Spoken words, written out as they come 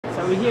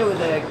We're here with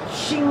the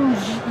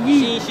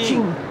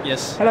Xinyixing.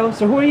 Yes. Hello,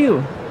 so who are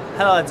you?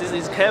 Hello, this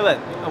is Kevin.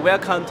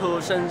 Welcome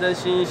to Shenzhen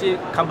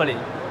Xinyixing company.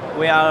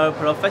 We are a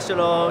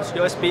professional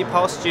USB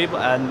power strip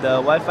and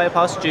Wi-Fi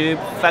power strip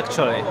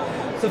factory.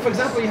 So for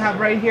example, you have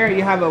right here,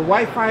 you have a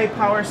Wi-Fi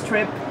power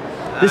strip.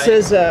 This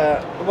is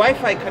a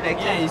Wi-Fi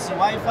connector. Yeah, it's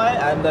Wi-Fi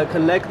and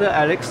connect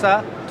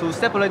Alexa to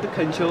separate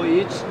control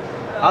each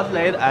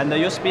outlet and the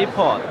USB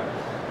port.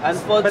 And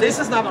for But this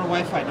is not on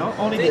Wi-Fi, no?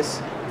 Only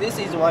this. This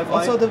is Wi-Fi.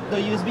 Also the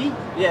USB?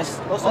 Yes.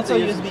 Also the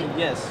USB.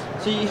 Yes.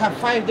 So you have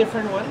 5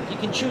 different ones. You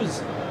can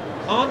choose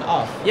on,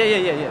 off.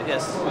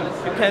 Yes.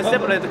 You can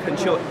separate the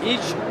control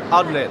each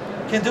outlet.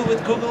 Can do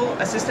with Google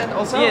Assistant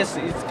also? Yes,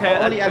 it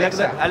can only connect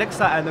Alexa.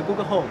 Alexa and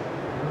Google Home.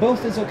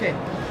 Both is okay.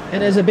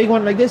 And there's a big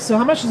one like this. So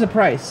how much is the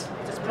price?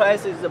 This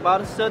price is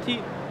about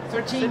 $13.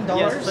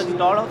 Yes,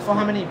 $13. For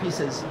how many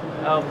pieces?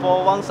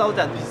 For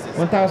 1,000 pieces.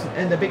 1,000.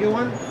 And the bigger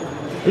one?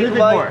 A little bit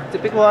more. The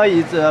big one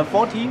is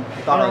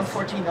 $14. Around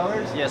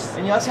 $14? Yes.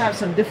 And you also have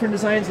some different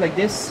designs like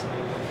this.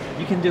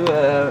 You can do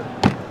a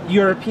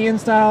European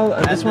style.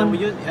 And this one.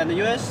 And the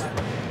US?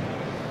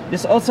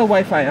 This is also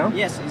Wi-Fi, huh?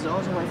 Yes, it's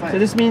also Wi-Fi. So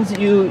this means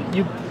you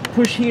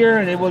push here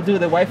and it will do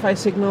the Wi-Fi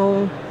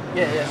signal.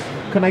 Yes.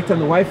 Connect on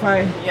the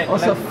Wi-Fi. Yeah,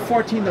 also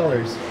connect.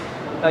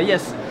 $14.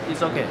 Yes,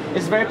 it's okay.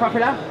 It's very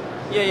popular?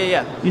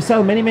 Yeah. You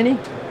sell many?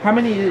 How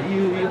many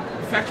you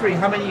factory,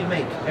 how many you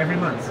make every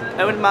month?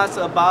 Every month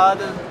about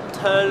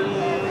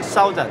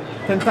 10,000.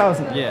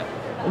 10,000? Yeah.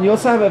 And you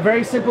also have a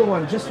very simple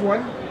one, just one?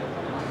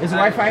 Is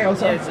Wi-Fi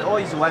also? Yeah, it's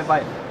always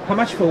Wi-Fi. How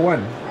much for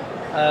one?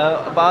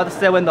 About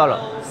 $7.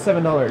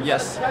 $7?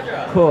 Yes.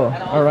 Cool,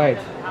 alright.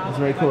 That's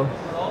very cool.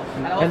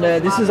 And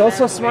this is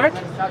also smart?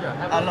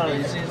 No,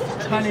 it's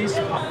Chinese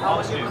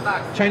power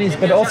strip. Chinese,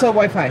 but also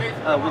Wi-Fi?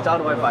 Without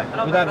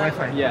Wi-Fi. Without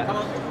Wi-Fi? Yeah.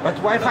 But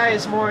Wi-Fi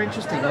is more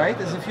interesting, right?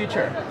 It's the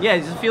future. Yeah,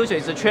 it's the future,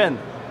 it's a trend.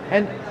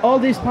 And all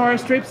these power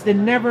strips, they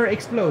never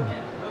explode.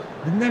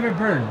 They never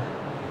burn.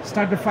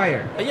 Start the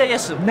fire.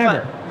 Yes.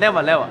 Never.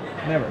 Never.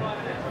 Never.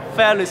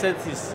 Fire resistance.